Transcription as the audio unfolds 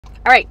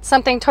All right,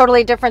 something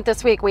totally different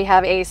this week. We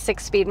have a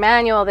 6-speed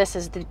manual. This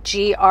is the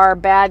GR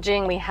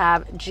badging. We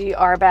have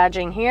GR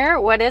badging here.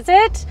 What is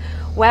it?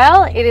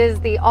 Well, it is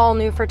the all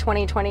new for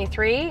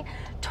 2023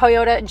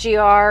 Toyota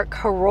GR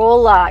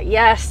Corolla.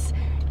 Yes,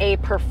 a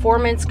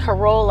performance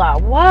Corolla.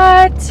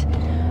 What?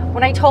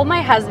 When I told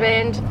my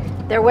husband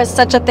there was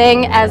such a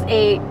thing as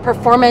a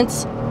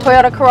performance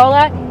Toyota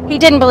Corolla, he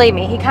didn't believe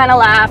me. He kind of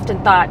laughed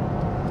and thought,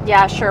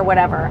 yeah, sure,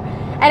 whatever.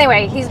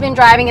 Anyway, he's been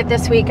driving it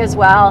this week as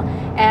well,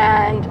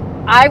 and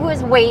I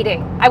was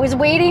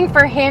waiting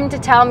for him to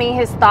tell me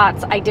his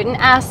thoughts. I didn't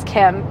ask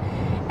him,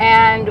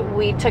 and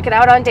we took it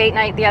out on date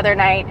night the other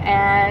night,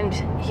 and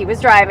he was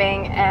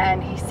driving,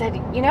 and he said,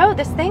 you know,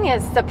 this thing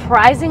is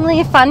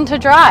surprisingly fun to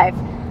drive.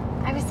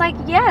 I was like,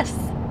 yes,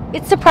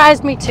 it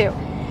surprised me too.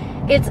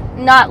 It's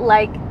not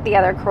like the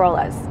other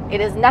Corollas.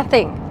 It is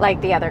nothing like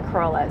the other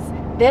Corollas.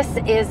 This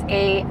is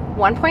a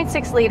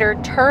 1.6 liter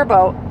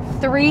turbo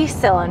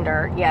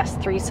 3-cylinder, yes,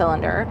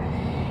 3-cylinder,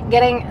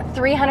 getting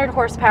 300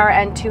 horsepower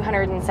and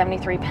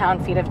 273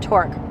 pound-feet of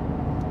torque.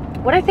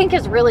 What I think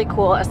is really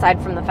cool,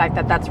 aside from the fact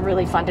that that's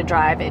really fun to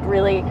drive, it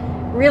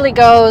really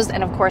goes,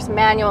 and of course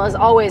manual is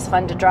always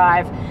fun to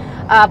drive.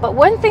 But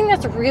one thing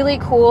that's really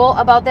cool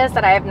about this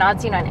that I have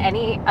not seen on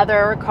any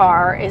other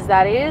car is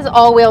that it is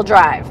all-wheel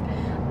drive.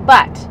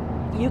 But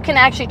you can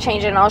actually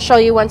change it, and I'll show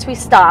you once we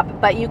stop,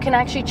 but you can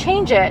actually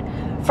change it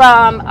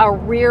from a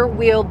front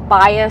wheel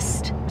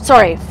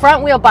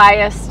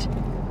biased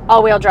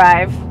all-wheel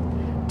drive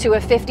to a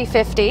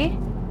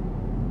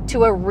 50-50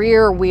 to a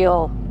rear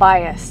wheel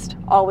biased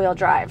all-wheel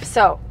drive.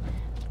 So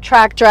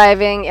track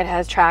driving, it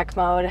has track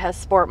mode, it has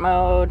sport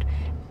mode.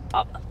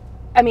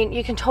 I mean,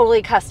 you can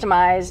totally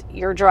customize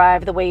your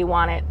drive the way you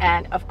want it.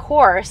 And of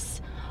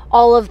course,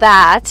 all of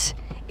that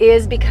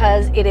is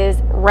because it is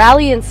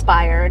rally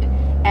inspired,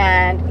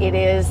 and it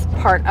is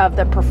part of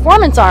the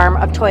performance arm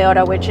of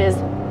Toyota, which is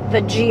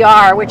the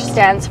GR, which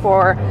stands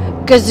for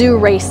Gazoo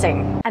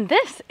Racing. And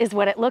this is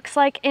what it looks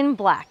like in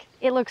black.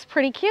 It looks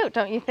pretty cute,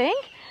 don't you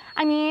think?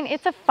 I mean,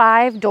 it's a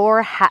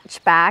 5-door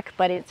hatchback,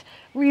 but it's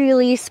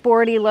really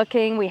sporty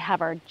looking. We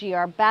have our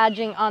GR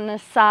badging on the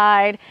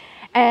side.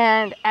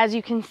 And as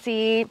you can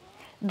see,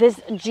 this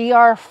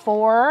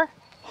GR4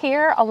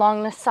 here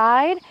along the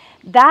side,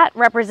 that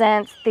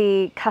represents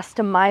the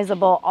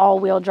customizable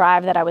all-wheel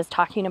drive that I was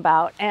talking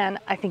about. And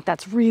I think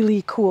that's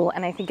really cool.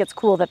 And I think it's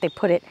cool that they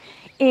put it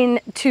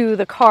into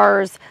the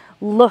car's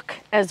look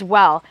as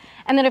well.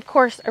 And then of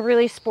course a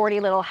really sporty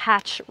little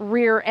hatch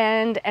rear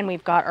end, and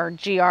we've got our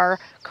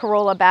GR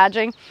Corolla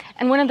badging.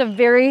 And one of the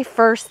very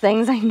first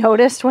things I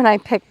noticed when I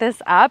picked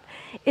this up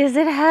is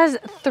it has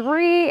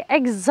 3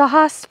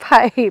 exhaust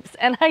pipes,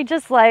 and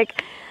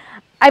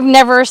I've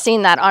never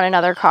seen that on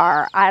another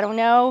car. I don't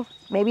know,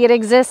 maybe it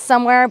exists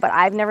somewhere, but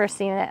I've never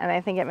seen it, and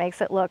I think it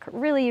makes it look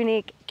really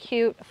unique,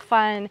 cute,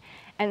 fun,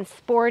 and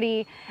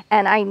sporty.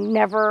 And I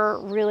never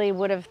really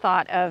would have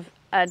thought of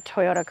a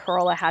Toyota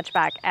Corolla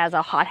hatchback as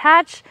a hot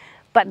hatch,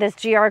 but this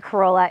GR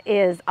Corolla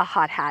is a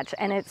hot hatch,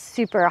 and it's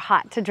super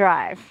hot to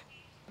drive.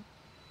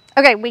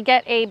 Okay, we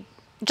get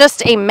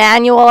just a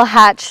manual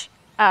hatch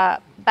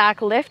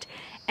back lift,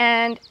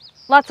 and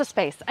lots of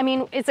space. I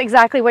mean, it's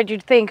exactly what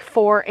you'd think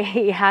for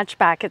a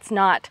hatchback. It's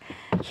not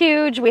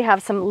huge. We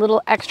have some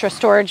little extra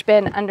storage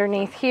bin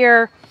underneath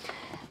here.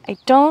 I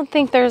don't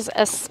think there's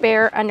a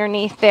spare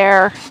underneath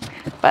there,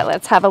 but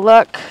let's have a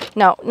look.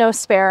 No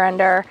spare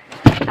under.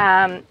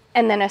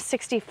 And then a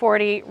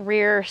 60/40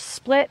 rear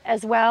split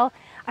as well.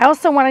 I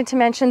also wanted to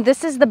mention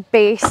this is the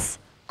base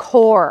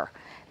core.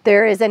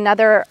 There is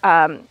another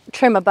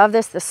trim above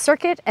this, the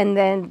circuit, and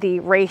then the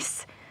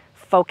race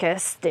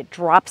focus that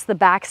drops the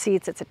back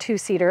seats. It's a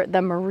 2-seater. The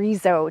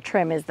Marizo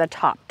trim is the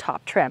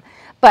top trim.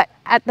 But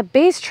at the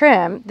base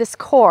trim, this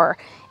core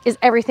is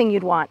everything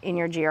you'd want in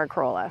your GR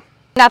Corolla.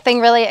 Nothing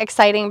really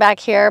exciting back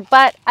here,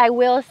 but I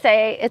will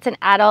say it's an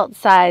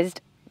adult-sized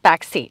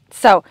back seat.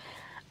 So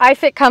I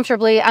fit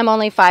comfortably. I'm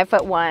only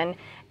 5'1",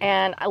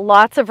 and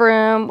lots of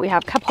room. We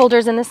have cup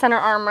holders in the center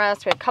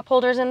armrest. We have cup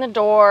holders in the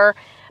door,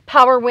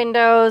 power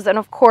windows, and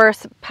of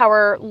course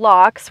power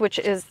locks, which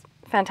is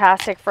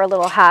fantastic for a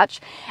little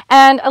hatch,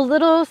 and a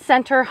little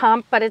center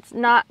hump, but it's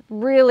not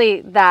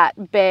really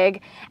that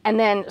big. And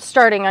then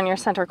starting on your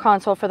center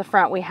console for the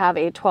front, we have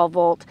a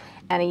 12-volt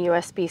and a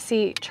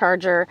USB-C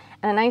charger,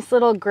 and a nice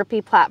little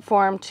grippy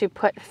platform to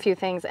put a few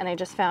things. And I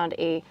just found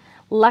a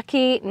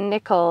lucky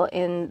nickel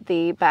in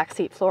the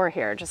backseat floor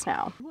here just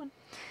now.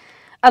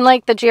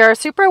 Unlike the GR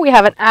Supra, we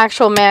have an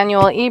actual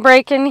manual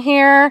e-brake in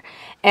here,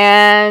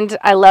 and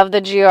I love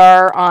the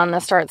GR on the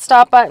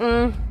start-stop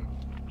button,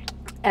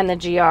 and the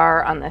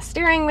GR on the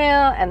steering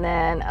wheel, and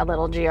then a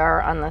little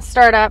GR on the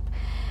startup.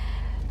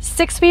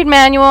 6-speed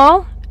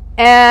manual,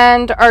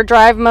 and our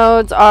drive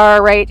modes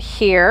are right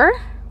here.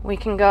 We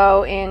can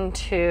go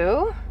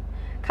into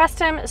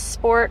custom,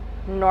 sport,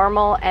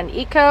 normal, and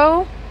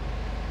eco.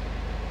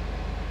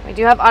 We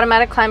do have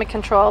automatic climate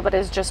control, but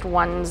it's just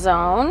one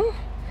zone.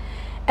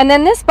 And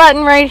then this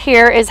button right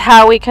here is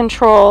how we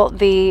control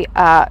the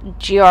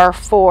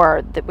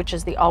GR4, which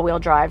is the all-wheel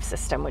drive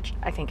system, which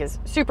I think is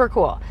super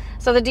cool.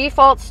 So the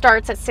default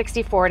starts at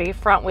 60/40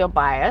 front wheel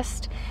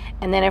biased.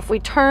 And then if we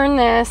turn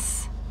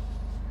this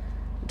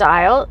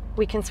dial,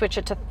 we can switch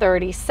it to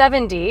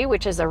 30/70,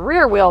 which is a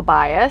rear wheel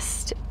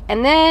biased.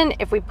 And then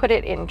if we put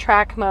it in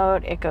track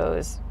mode, it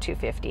goes to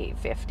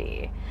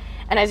 50/50.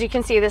 And as you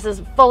can see, this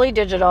is fully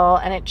digital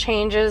and it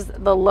changes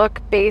the look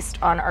based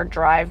on our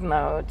drive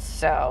mode.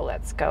 So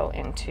let's go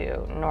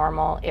into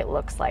normal. It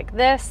looks like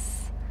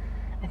this.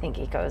 I think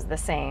eco's the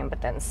same, but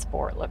then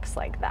sport looks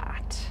like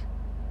that.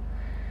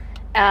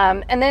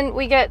 And then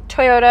we get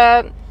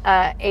Toyota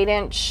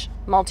 8-inch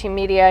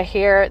multimedia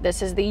here.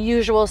 This is the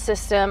usual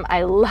system.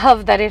 I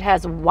love that it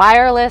has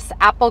wireless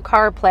Apple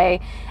CarPlay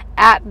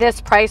at this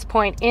price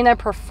point in a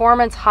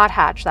performance hot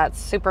hatch. That's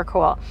super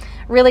cool.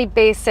 Really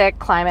basic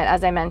climate,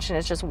 as I mentioned,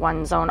 it's just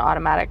one zone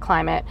automatic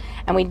climate.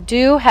 And we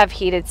do have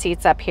heated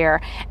seats up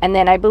here. And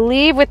then I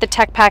believe with the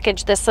tech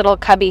package, this little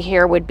cubby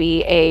here would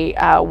be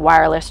a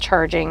wireless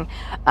charging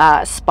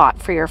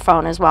spot for your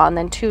phone as well. And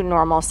then 2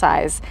 normal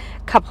size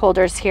cup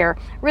holders here.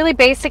 Really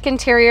basic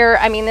interior.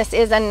 I mean, this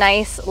is a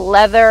nice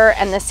leather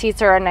and the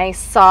seats are a nice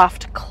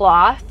soft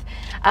cloth.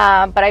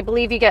 But I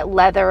believe you get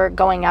leather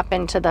going up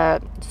into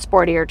the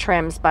sportier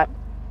trims. But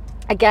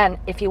again,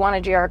 if you want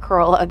a GR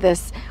Corolla,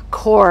 this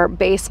core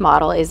base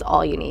model is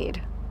all you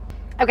need.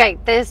 Okay,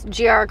 this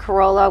GR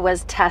Corolla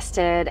was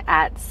tested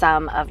at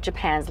some of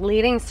Japan's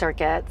leading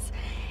circuits.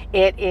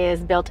 It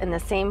is built in the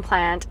same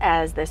plant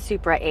as the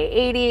Supra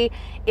A80.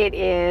 It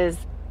is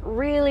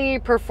really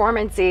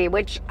performance-y,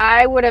 which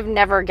I would have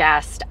never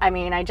guessed. I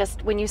mean,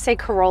 when you say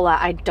Corolla,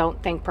 I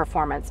don't think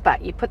performance,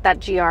 but you put that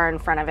GR in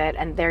front of it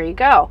and there you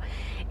go.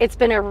 It's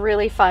been a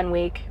really fun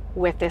week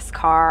with this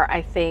car.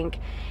 I think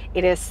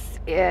it is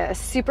a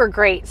super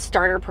great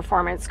starter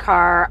performance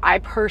car. I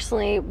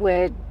personally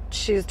would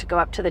choose to go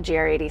up to the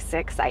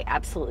GR86. I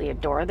absolutely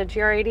adore the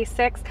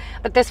GR86,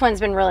 but this one's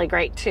been really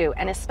great too,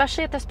 and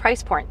especially at this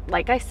price point.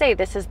 Like I say,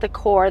 this is the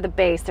core, the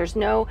base. There's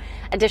no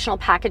additional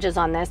packages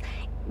on this.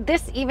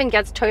 This even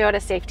gets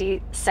Toyota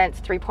Safety Sense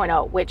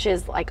 3.0, which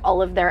is like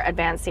all of their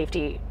advanced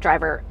safety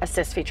driver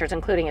assist features,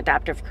 including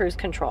adaptive cruise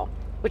control,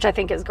 which I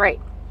think is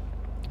great.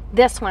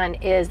 This one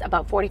is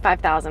about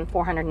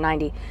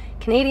 45,490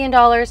 Canadian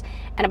dollars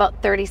and about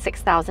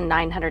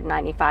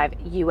 36,995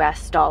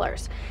 US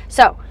dollars.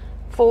 So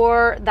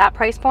for that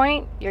price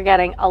point, you're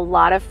getting a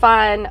lot of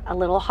fun, a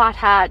little hot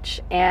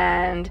hatch,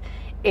 and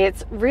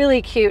it's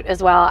really cute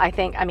as well. I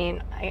think, I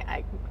mean,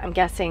 I'm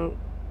guessing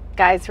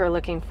guys who are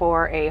looking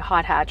for a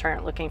hot hatch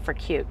aren't looking for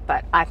cute,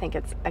 but I think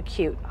it's a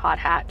cute hot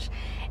hatch.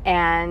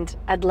 And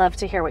I'd love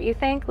to hear what you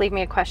think. Leave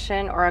me a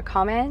question or a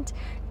comment.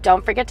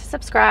 Don't forget to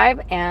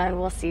subscribe, and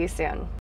we'll see you soon.